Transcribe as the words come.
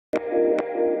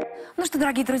Ну что,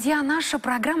 дорогие друзья, наша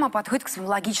программа подходит к своему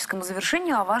логическому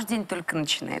завершению, а ваш день только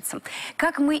начинается.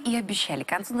 Как мы и обещали, к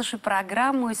концу нашей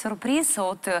программы сюрприз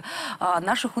от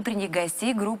наших утренних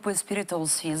гостей группы Spiritual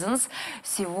Seasons.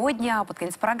 Сегодня, под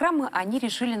конец программы, они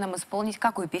решили нам исполнить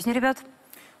какую песню, ребят?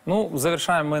 Ну,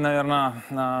 завершаем мы, наверное,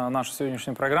 нашу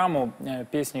сегодняшнюю программу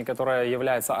песней, которая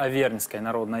является аверньской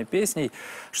народной песней.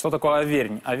 Что такое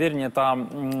Авернь? Авернь — это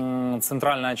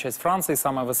центральная часть Франции,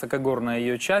 самая высокогорная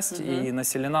ее часть, и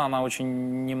населена она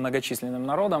очень немногочисленным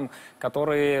народом,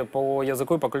 которые по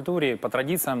языку и по культуре, по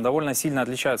традициям довольно сильно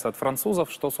отличаются от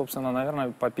французов, что, собственно,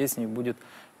 наверное, по песне будет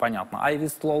понятно. «I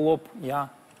vist лоб», я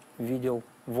видел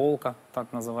волка,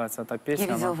 так называется эта песня.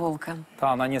 Я видел волка.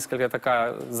 Да, она несколько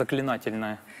такая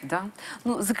заклинательная. Да.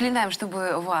 Ну, заклинаем,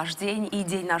 чтобы ваш день и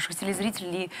день наших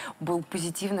телезрителей был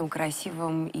позитивным,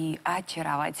 красивым и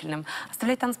очаровательным.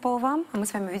 Оставляю танцпол вам, а мы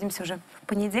с вами увидимся уже в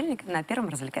понедельник на Первом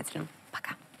развлекательном.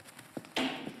 Пока.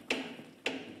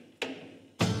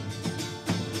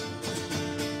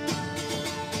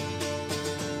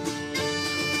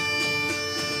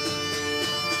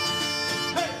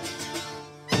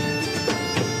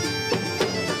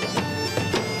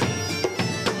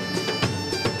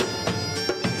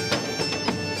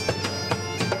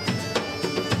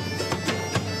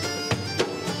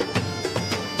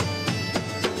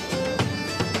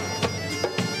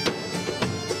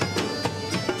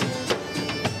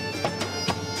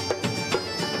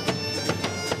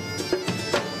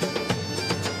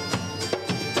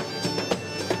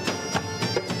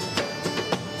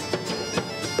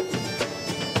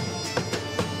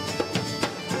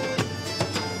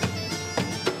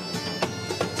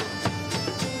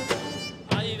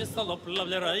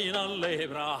 Lovely rain all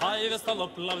lebra, I will stall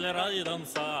up lovely rain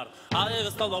dansar. I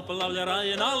will stall up lovely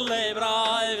rain all lebra,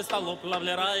 I will stall up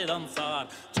lovely rain dansar.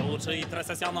 George i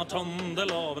tresciana tonde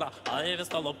lovra, I will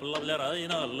stall up lovely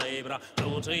rain all lebra.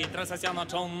 George i tresciana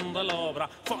tonde lovra,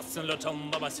 fossen lo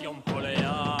tonda basion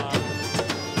polea.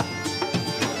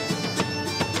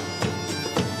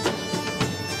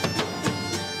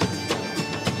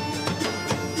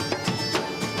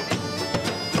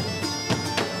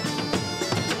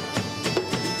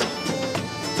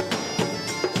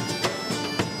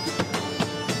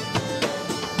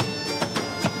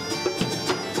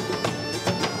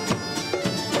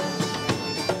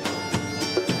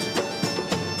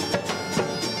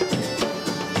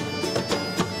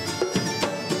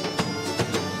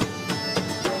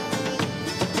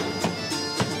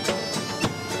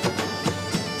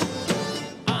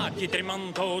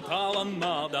 Trimanto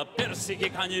talanada,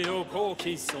 persigi canio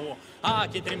cochiso.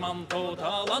 Aki trimanto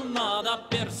talanada,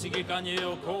 persigi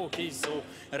canio cochiso.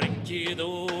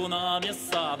 Rinchido una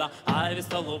messada, hai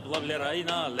vista l'oblavle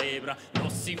raina lebra. Non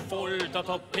si folta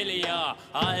toppelia,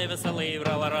 hai vista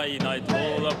lebra la raina e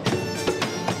tola.